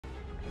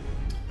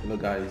Hello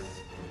guys.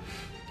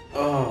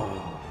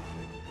 Oh,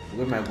 the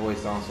way my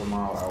voice sounds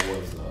somehow, I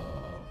was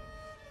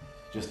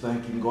just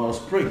thanking God of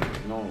spring.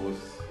 You know,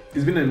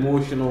 it's been an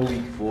emotional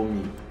week for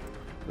me.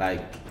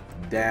 Like,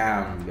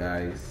 damn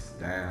guys,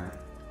 damn.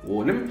 Oh,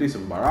 let me play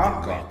some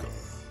Baraka.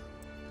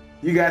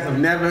 You guys have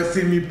never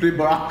seen me play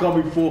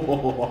Baraka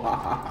before.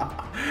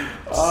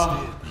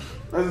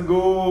 Let's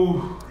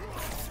go.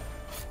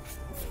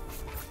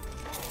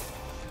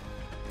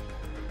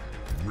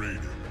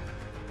 Raiden,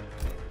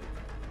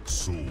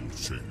 Soul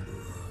Chamber.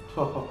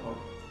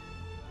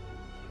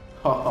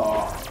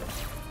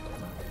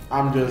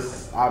 I'm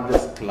just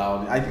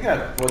clowning. I think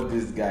I fought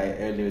this guy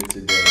earlier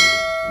today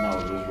when I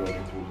was just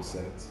running through the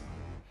set.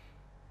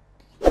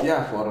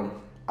 Yeah, I fought him.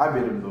 I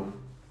beat him though.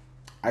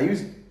 I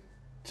used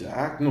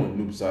Jack, no,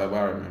 loops, I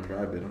remember.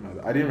 I beat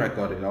him. I didn't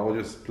record it. I was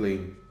just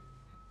playing.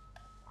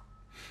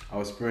 I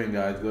was spraying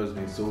guys. It was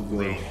been so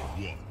good. Round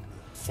one,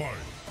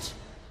 fight.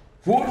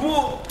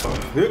 Football.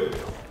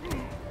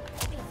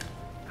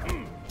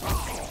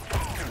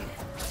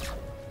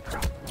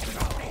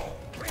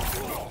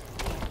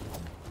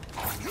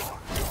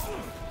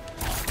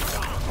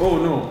 Oh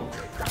no.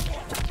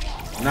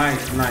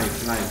 Nice,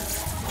 nice,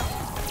 nice.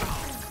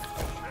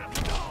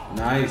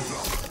 Nice.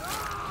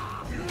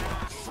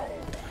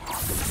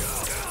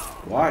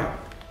 Why?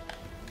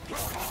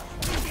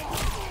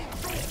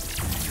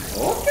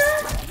 Okay.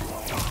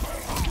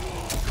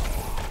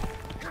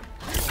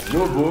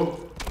 Yo, bro.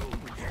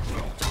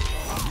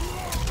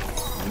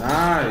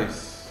 Nice.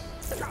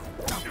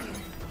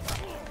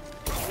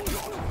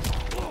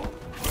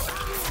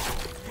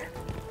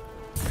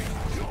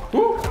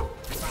 Woo.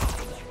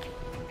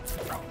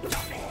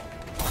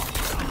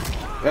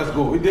 Let's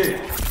go. We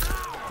did.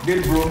 We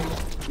did, bro.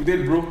 We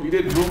did, bro. We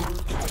did, bro.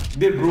 We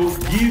did, bro.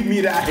 Give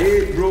me that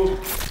head, bro.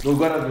 No,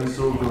 God has been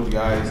so good,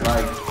 guys.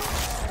 Like,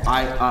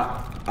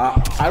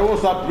 I don't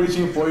stop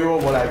preaching for you,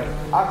 but like,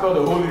 I felt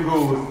the Holy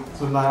Ghost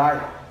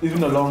tonight. It's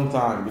been a long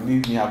time.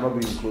 Believe me, I've not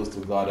been close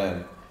to God,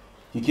 and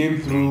He came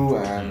through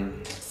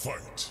and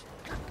Fight.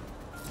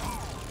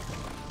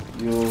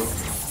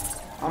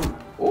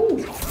 Oh.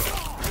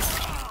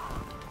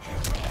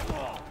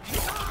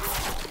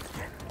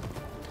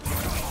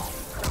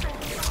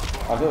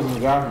 I thought it was gonna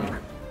grab me.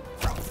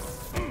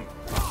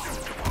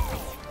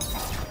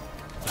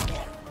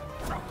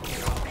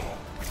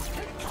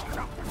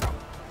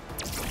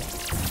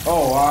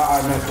 Oh,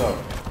 I messed up.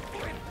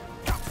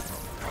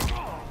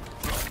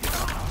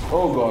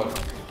 Oh God.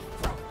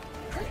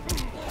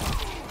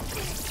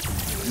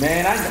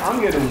 Man,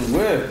 I'm getting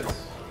whipped.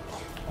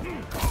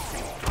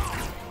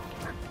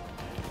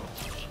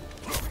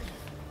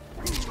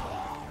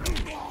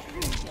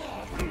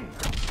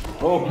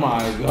 Oh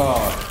my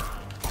God.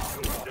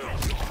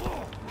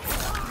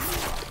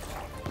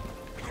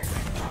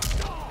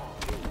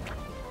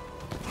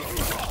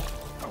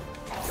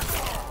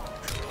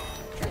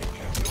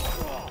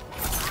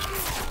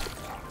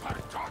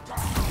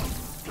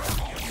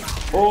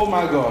 Oh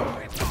my God.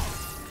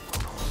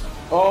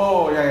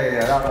 Oh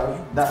yeah.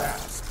 That.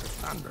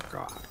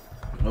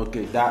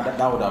 Okay,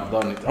 that would have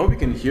done it. I hope you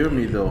can hear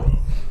me though.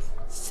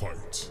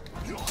 Fight.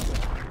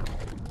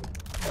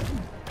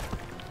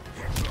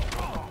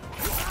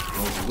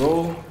 Let's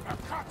go.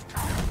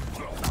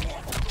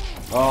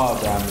 Oh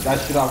damn it! I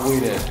should have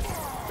waited.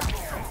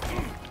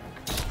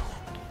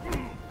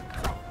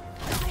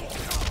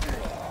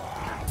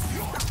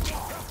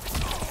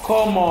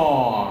 Come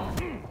on.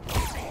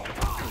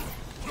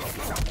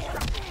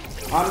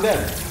 I'm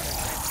dead.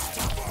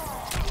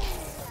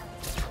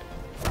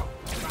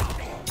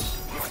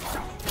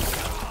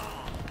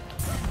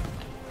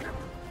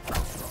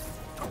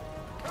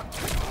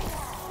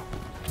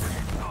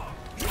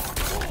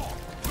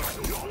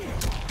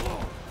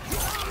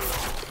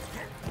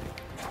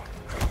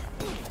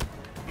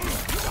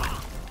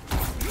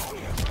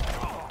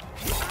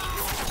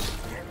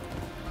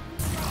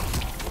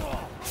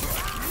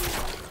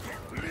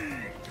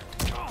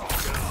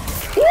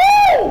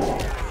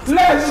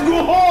 Let's go!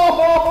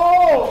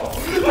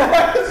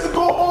 Let's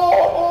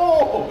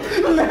go!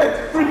 Let's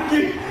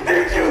freaking...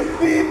 Did you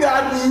see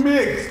that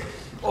mix?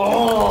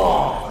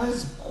 Oh,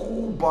 let's go,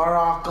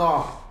 Baraka.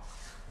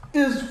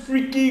 Let's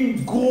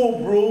freaking go,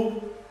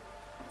 bro.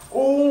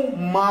 Oh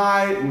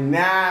my,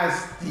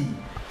 nasty.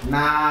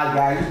 Nah,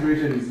 guys, this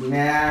version is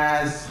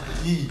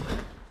nasty.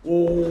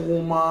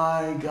 Oh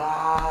my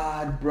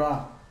God,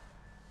 bruh.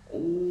 Oh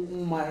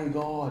my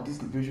God, this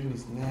version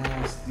is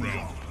nasty.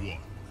 Round one,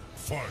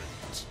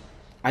 fight.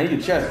 I need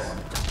a chest.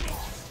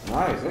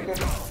 Nice, okay.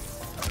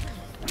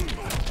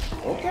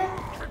 Okay.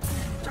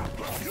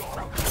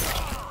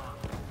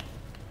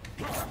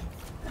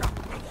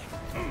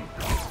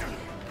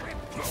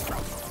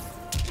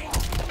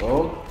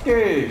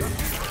 Okay.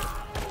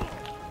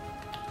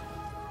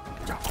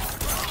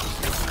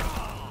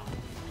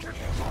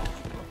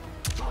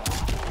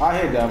 I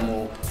hate that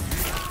move.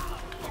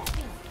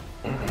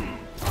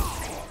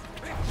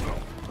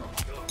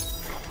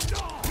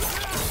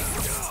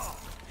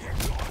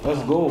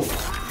 Let's go.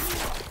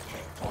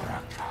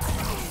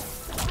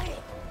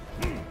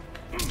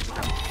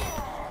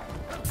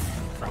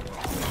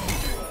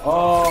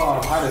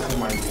 Oh, I had the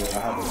same idea.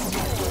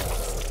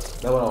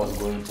 That's what I was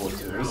going for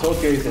too. It's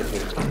okay, it's okay.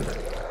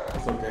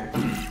 It's okay.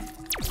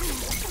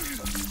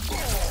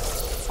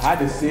 I had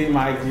the same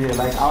idea.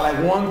 Like, I like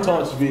one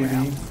touch,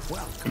 baby.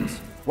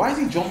 Why is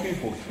he jumping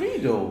for free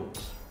though?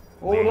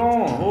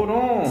 Hold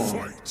on.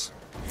 Fight.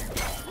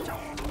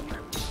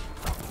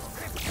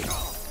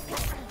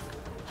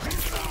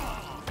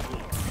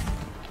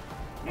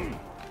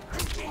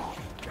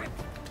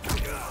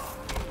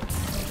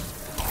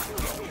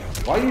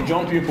 Why are you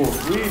jumping for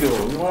free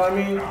though? You know what I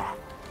mean?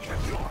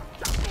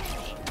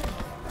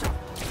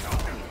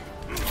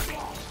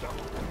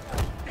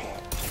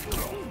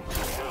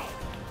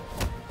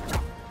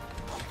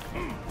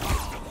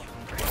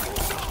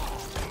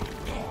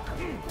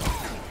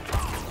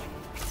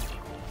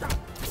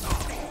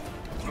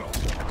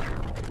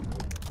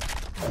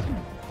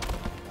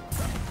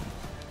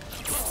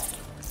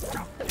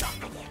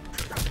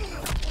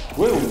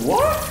 Wait,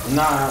 what?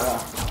 Nah.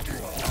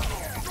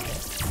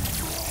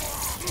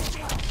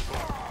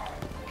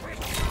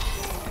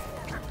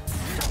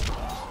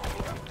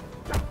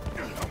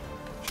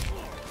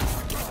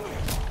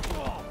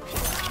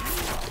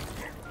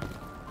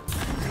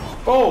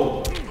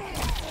 Oh!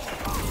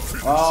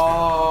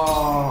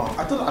 Oh!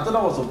 I thought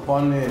that was a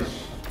punish.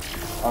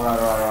 Alright.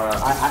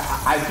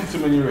 I took too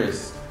many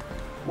risks.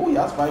 Oh, he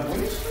has 5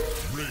 wins.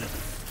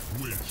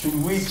 Should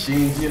we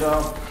change it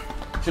up?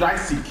 Should I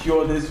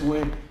secure this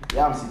win?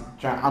 Yeah,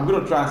 I'm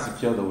gonna try and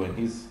secure the win.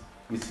 He's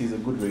a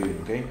good rating,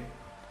 okay?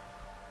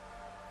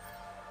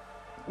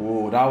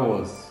 Oh,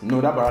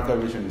 that Baraka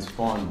version is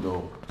fun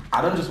though.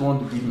 I don't just want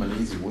to give him an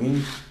easy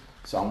win,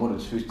 so I'm gonna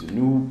switch to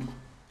noob.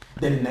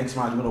 Then next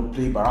match I'm gonna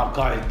play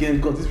Baraka again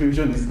because this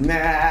version is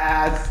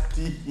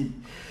nasty.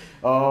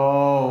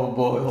 Oh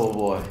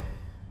boy.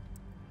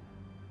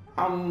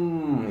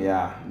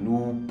 Yeah,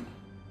 noob.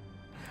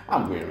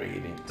 I'm going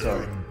rating.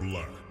 Sorry.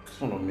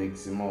 Just wanna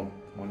mix him up.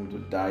 Want him to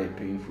die a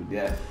painful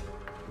death.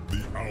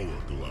 The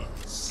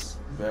hourglass.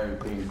 Very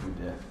painful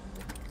death.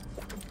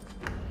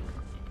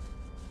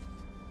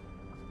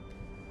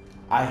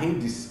 I hate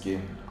this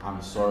skin.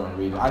 I'm sorry, I'm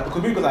rating.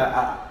 Could be because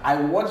I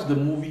watched the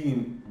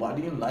movie but I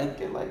didn't like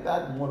it like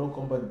that, Mortal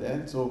Kombat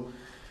then. So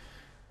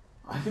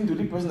I think the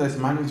only person that's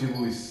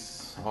manageable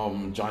is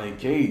Johnny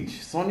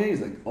Cage. Sonya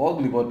is like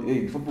ugly, but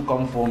hey, people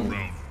come for me.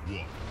 Round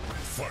 1.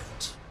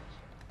 Fight.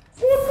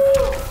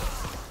 Football!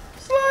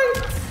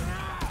 Slide!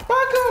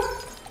 Back up!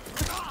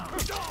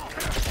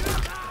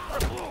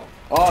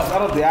 Oh, it's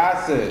out of the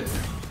acid.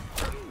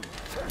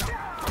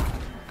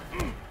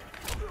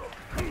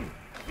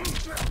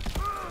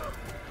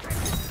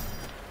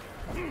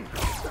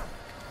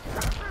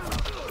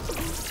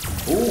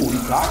 Oh, he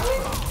got me?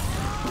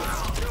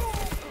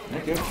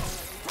 Okay.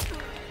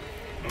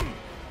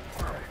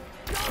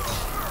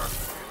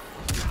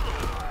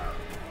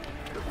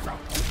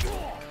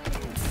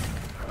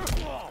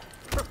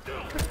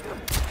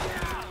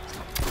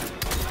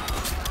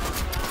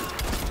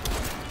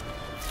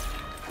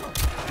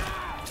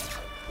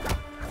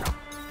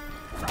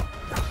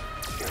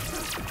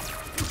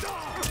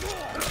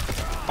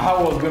 I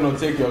was gonna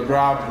take your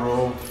grab,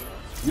 bro.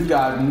 You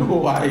got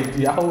no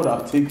idea. I would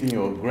have taken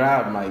your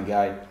grab, my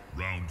guy.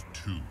 Round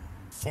 2.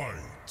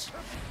 Fight.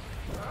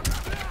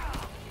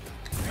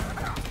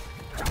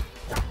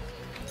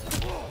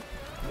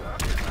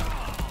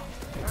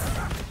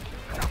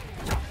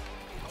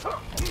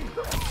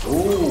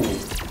 Ooh.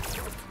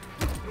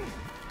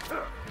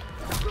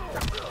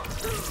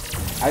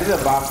 I did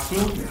about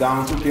 2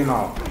 down, 2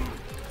 now.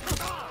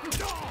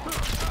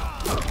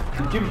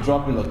 He keeps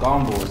dropping the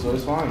combo, so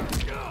it's fine.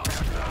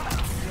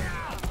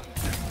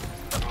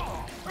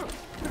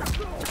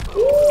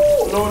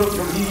 Ooh, no,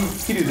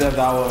 he deserved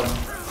that one.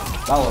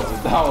 That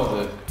was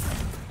it.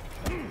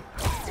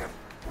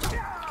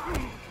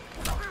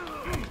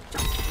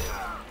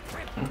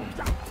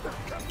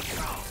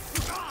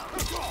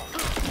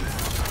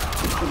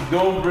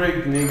 Don't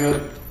break,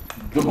 nigga.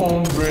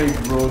 Don't break,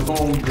 bro.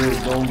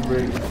 Don't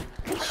break.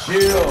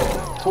 Chill.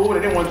 Told I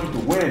didn't want you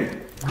to win.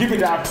 Give me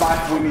that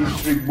 5-winning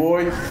streak,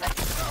 boys.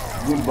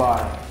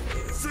 Goodbye.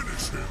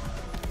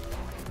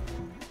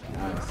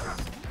 Nice.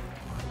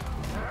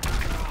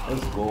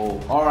 Let's go.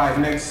 Alright,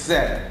 next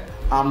set.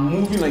 I'm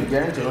moving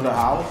again to another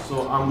house,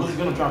 so I'm just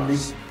gonna try and make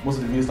most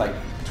of the videos like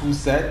 2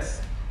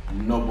 sets.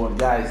 No, but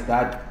guys,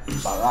 that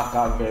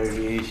Baraka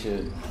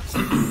variation.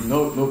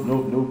 Nope.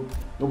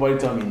 Nobody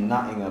tell me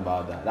nothing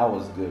about that. That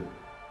was good.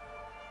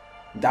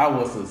 That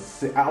was a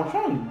sick. I was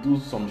trying to do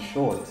some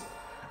shorts.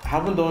 I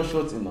haven't done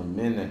shorts in a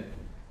minute.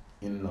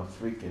 In a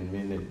freaking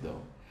minute,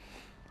 though.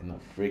 In a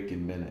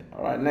freaking minute.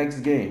 Alright, next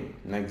game.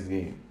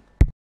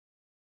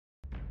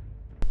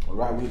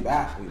 Alright, we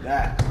back.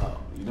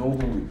 You know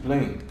who we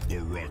playing?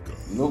 Baraka.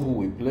 You know who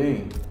we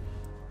playing?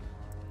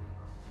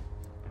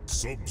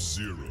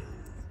 Sub-Zero.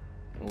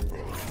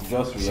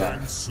 Just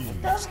react.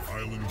 𝐤𝐤𝐬𝐷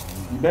Island.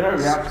 You better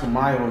react to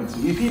my own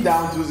too. If he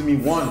down twos me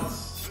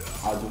once,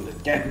 I'll do it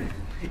again.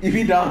 If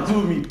he down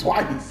twos me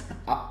twice,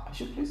 I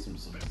should play some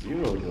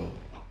Sub-Zero though.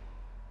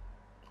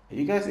 Are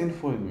you guys in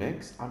for a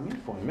mix? I'm in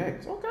for a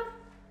mix. Okay.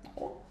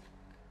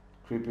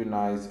 Creepy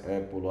Nice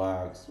Apple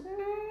Axe.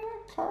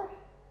 Okay.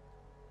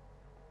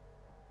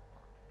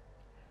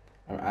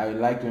 I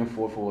like when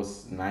 4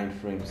 was 9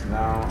 frames.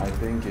 Now I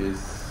think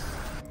it's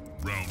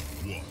round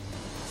 1.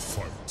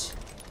 Fight.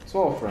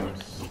 12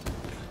 frames.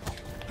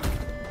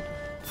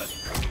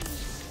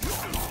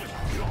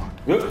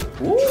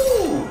 Yep.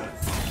 Woo!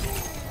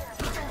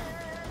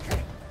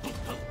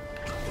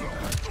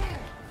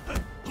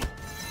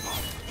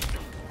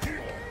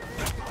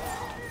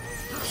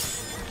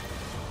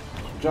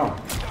 Jump.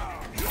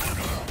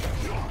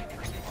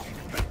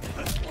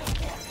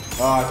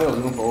 Oh, I thought I was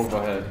looking for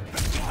overhead.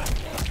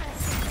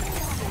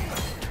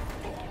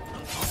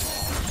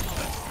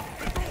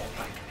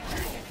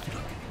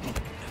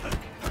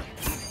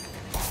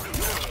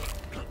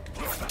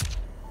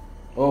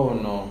 Oh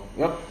no.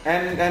 Yep.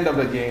 End of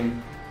the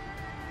game.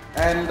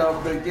 End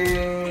of the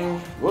game.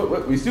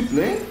 What? We still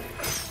playing?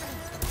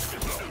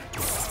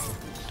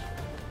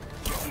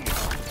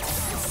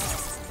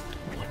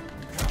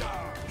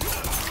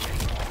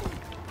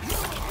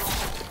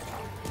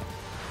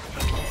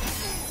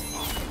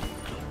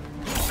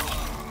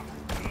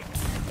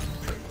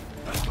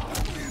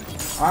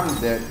 I'm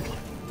dead.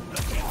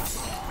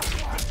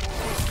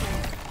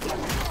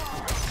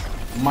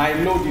 My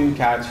load didn't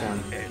catch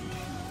him.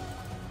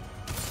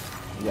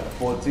 Yeah,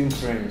 14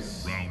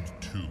 frames. Round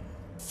 2.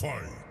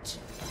 Fight.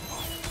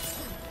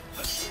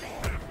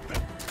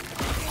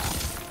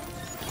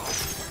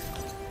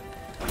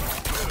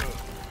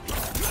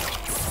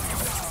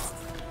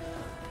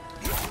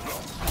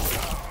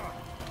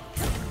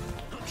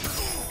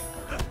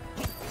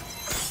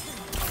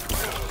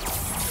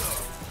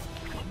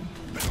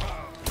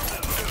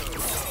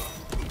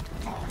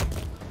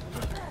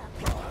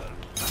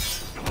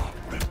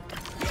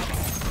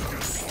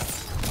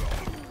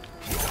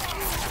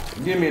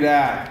 Give me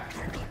that.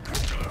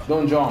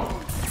 Don't jump.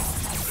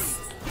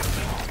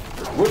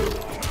 What?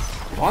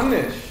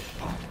 Punish.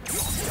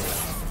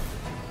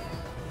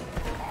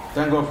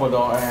 Thank God for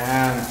the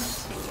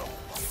hands.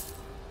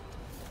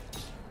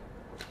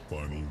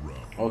 Final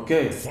round.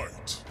 Okay.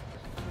 Fight.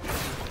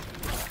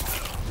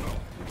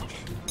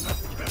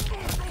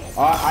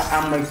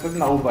 I'm expecting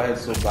that overhead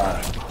so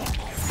bad.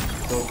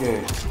 It's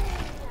okay.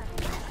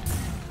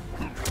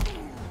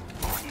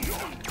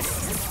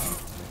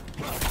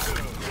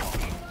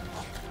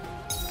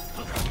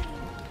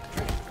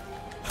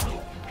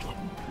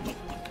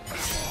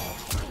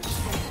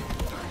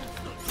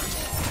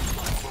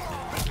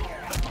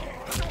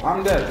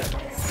 I'm dead.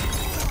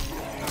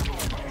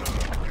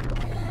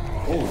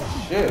 Oh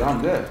shit,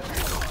 I'm dead.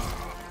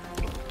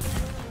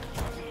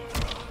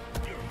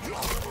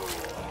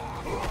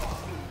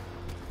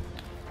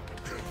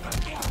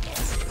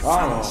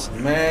 Oh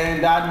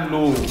man, that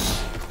low.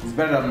 It's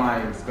better than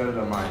mine. It's better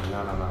than mine.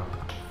 No.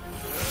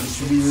 It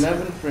should be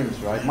 11 frames,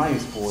 right? Mine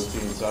is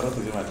 14, so I don't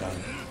think I can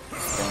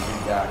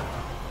beat that.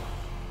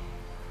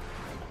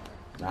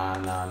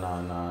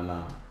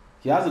 Nah.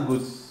 He has a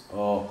good.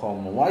 Oh,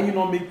 come on. Why are you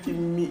not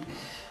making me?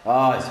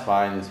 Ah, it's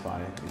fine. It's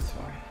fine.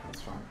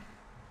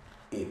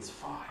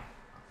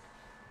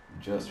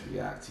 Just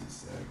react, he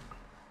said.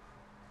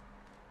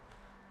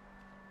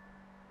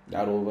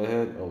 That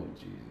overhead? Oh,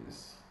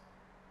 Jesus.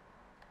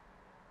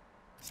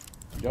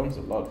 Jumps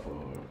a lot for.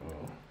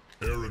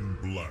 Aaron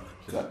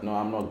Black. No,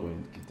 I'm not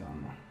going to get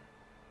down now.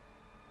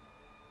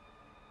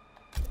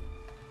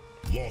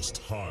 Lost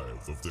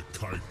Hive of the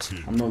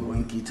𝐦𝐤𝐤. I'm not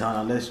going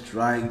Kitana. Let's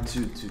try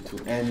to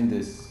end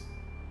this.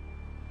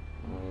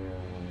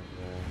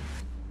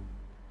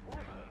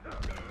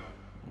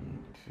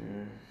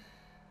 Okay.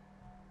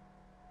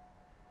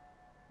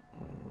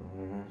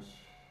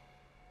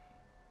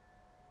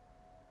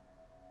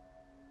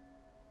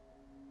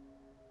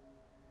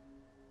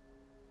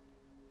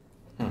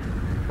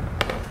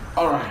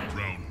 Alright.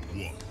 Round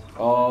 1.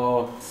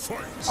 Oh,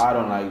 Fight. I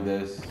don't like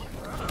this.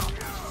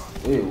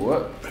 Wait,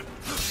 what?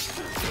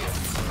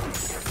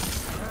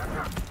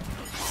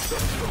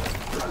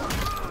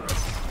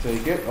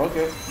 Take it?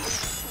 Okay.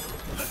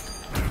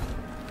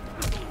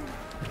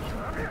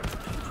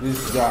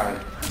 This guy.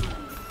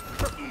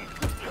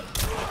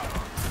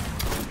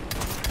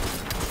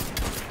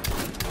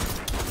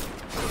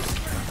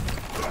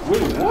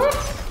 Wait, what?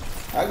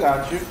 I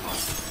got you.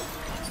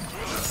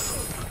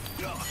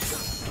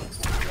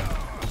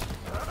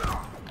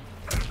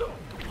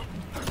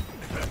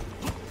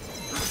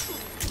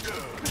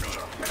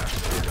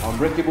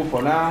 Unbreakable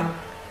for now.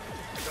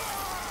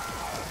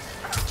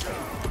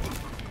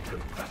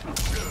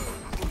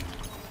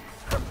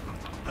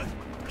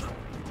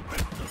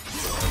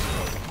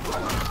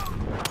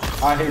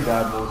 I hate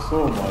that move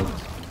so much.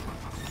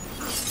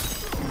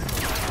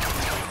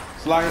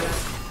 Slide.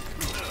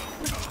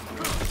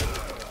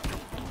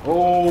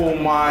 Oh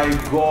my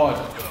god.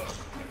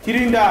 He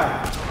didn't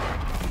die.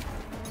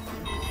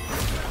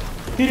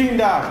 He didn't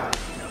die.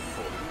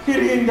 He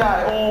didn't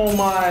die. Oh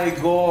my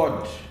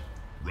god.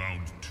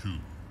 Round 2.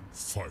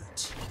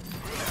 Fight.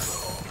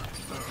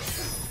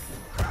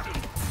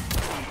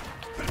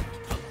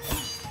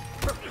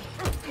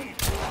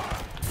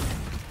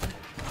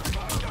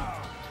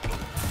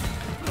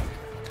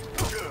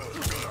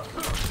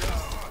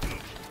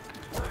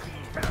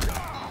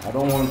 I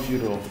don't want you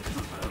to.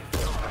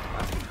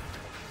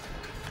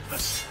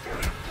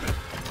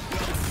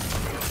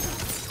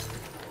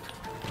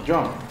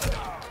 Jump.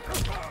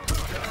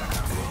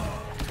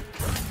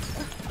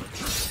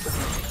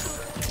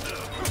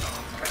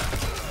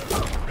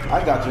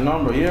 I got your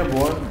number here,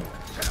 boy.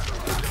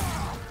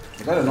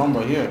 I got a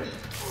number here.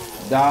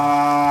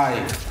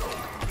 Die.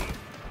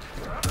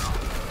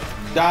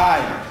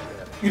 Die.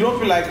 You don't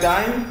feel like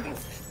dying?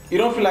 You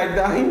don't feel like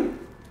dying?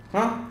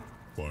 Huh?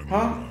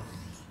 Huh?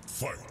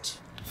 Fight.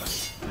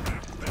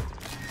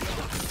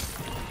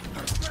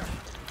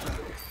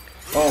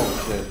 Oh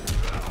shit.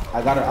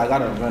 I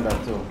gotta invent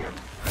that too.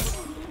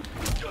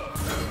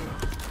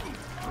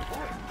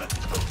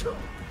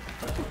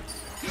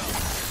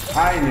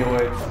 I knew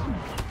it.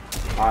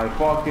 I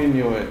fucking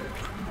knew it.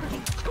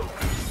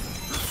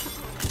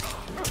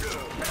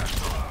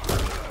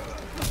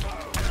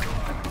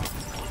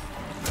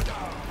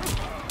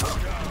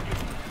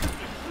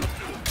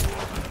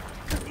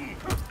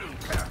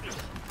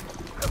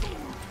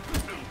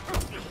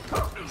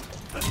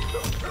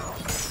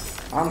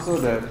 I'm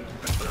so dead.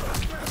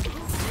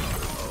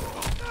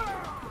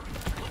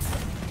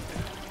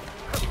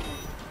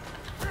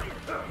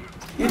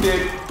 He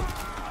did.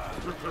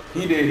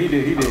 He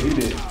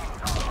did.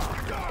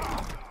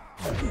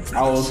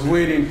 I was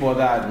waiting for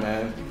that,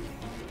 man.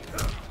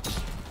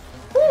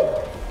 Woo.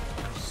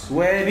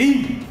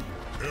 Sweaty.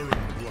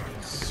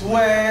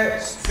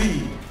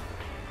 Sweaty.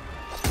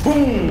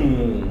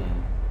 Boom.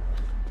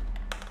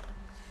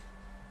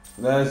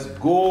 Let's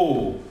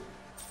go.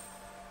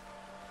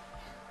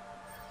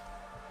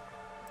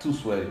 Too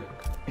sweaty.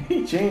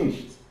 He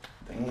changed.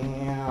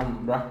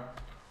 Damn, bruh.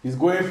 He's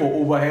going for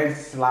overhead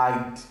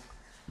slide.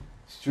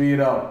 Straight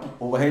up.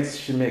 Overhead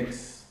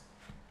schmicks.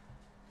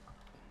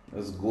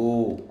 Let's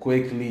go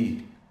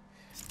quickly.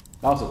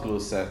 That was a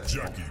close set.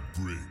 Jackie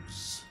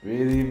Briggs.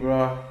 Really,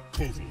 bruh?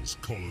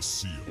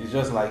 𝐭𝐡𝐢𝐬. It's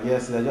just like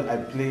yesterday. I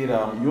played.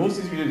 You won't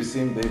see this video the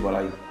same day, but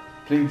I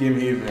played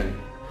𝐦𝐤𝐤𝐬.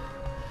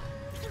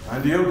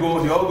 And they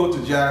all go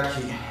to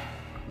Jackie.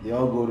 They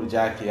all go to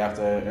Jackie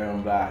after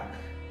Aaron Black.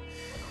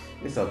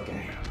 It's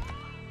okay.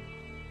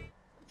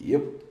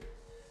 Yep.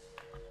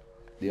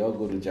 They all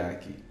go to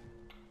Jackie.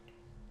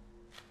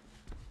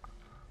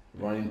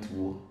 Running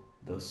to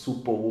the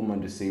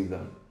superwoman to save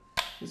them.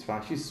 It's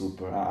fine. She's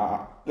super.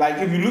 Like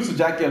if you lose to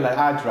Jackie, I'm like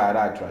I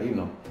tried. You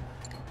know.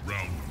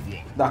 Round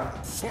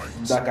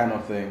one. That kind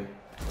of thing.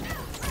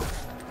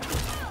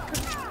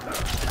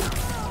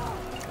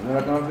 You know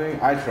that kind of thing?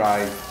 I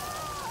tried.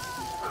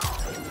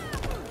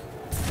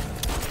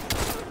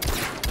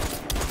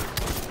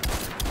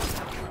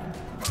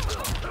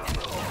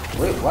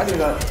 Wait, why did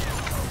I?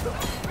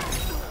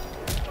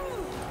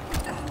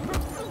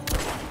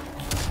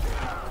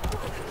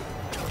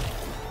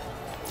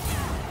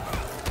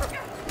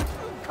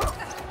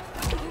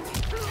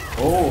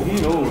 Oh,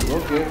 he knows.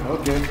 Okay.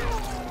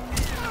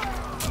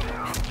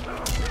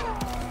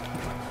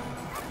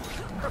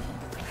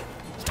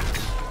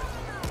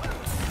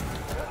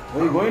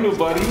 Where you going to,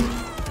 buddy?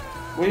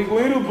 Where you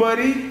going to,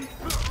 buddy?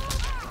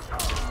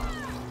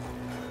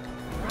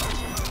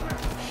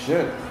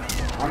 Shit,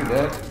 I'm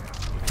dead.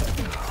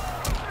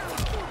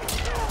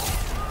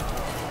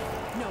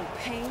 No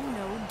pain,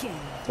 no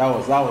gain. That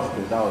was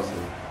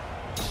good.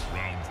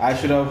 I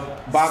should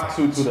have back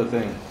to the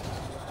thing.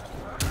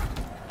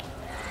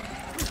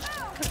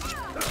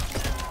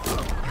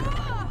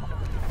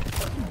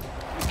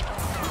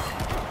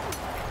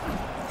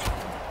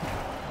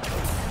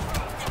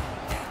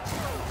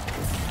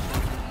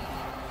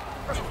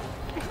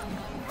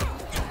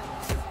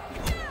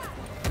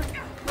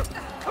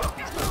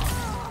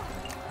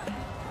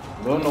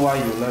 Don't know why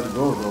you let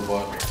go though,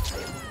 but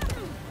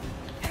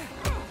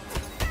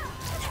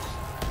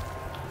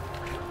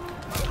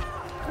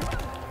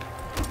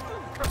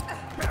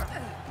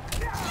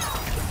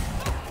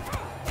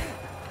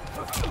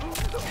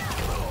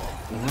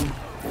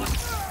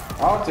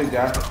I'll take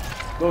that.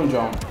 Don't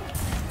jump.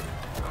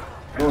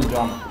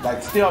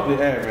 Like stay up the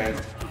air, man.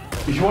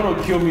 If you want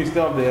to kill me, stay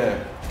up the air.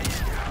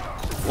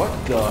 What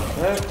the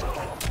heck?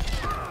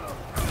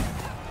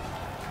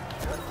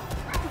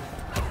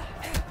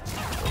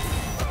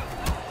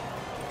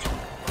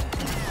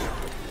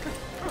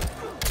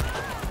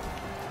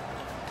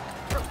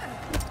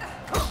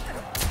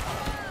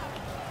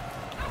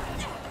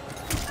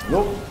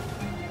 Nope.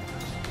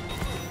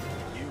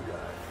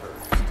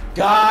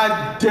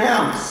 God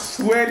damn,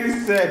 sweaty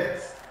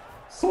set.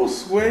 So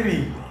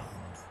sweaty.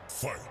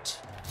 Fight.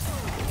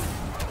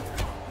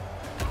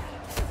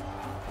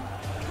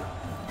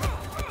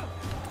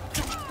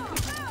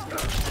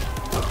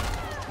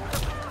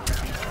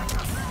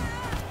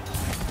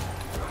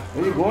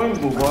 Where you going,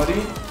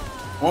 buddy?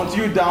 Want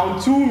you down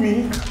to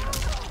me?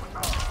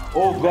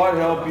 Oh, God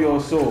help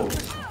your soul.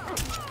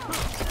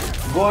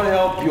 God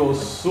help your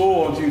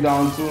soul until you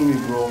down to me,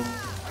 bro.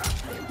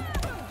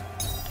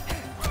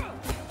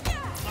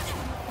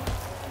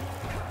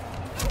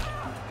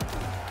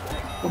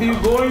 What are you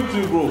going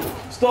to, bro?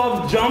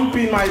 Stop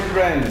jumping, my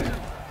friend.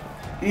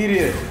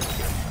 Idiot.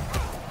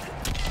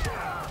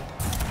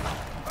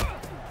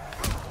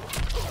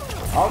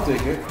 I'll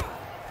take it.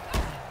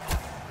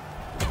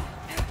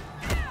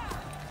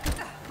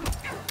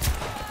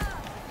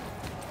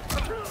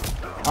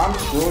 I'm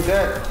so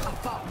dead.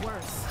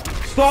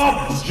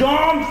 Stop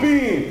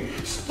jumping!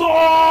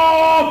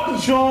 Stop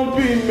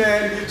jumping,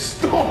 man!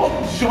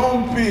 Stop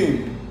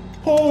jumping!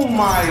 Oh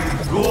my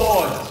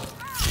god!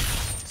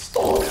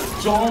 Stop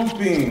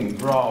jumping,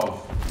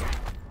 bro.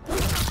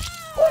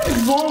 What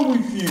is wrong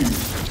with you?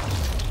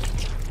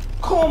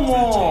 Come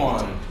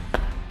on!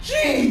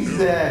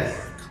 Jesus!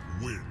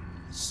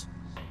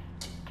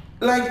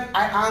 Like,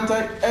 I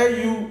anti-air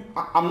you.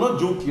 I'm not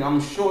joking. I'm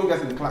sure you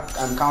guys can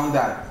count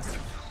that.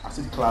 I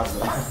said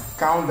class.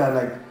 Count that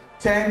like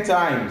 10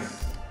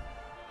 times.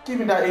 Give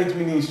me that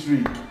 8-minute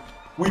streak.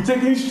 We're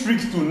taking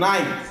streaks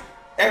tonight.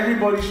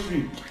 Everybody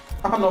streak.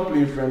 I'm not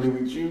playing friendly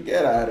with you.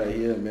 Get out of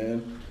here,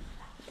 man.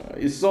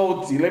 You're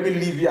salty. Let me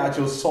leave you at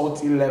your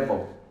salty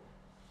level.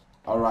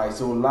 Alright,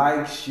 so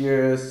like,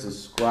 share,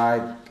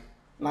 subscribe.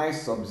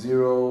 Nice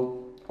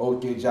Sub-Zero.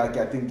 Okay, Jackie.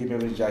 I think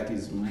𝐦𝐨𝐬𝐬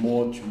is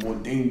much more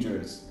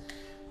dangerous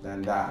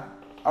than that.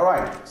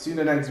 Alright, see you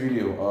in the next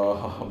video.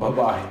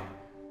 Bye-bye.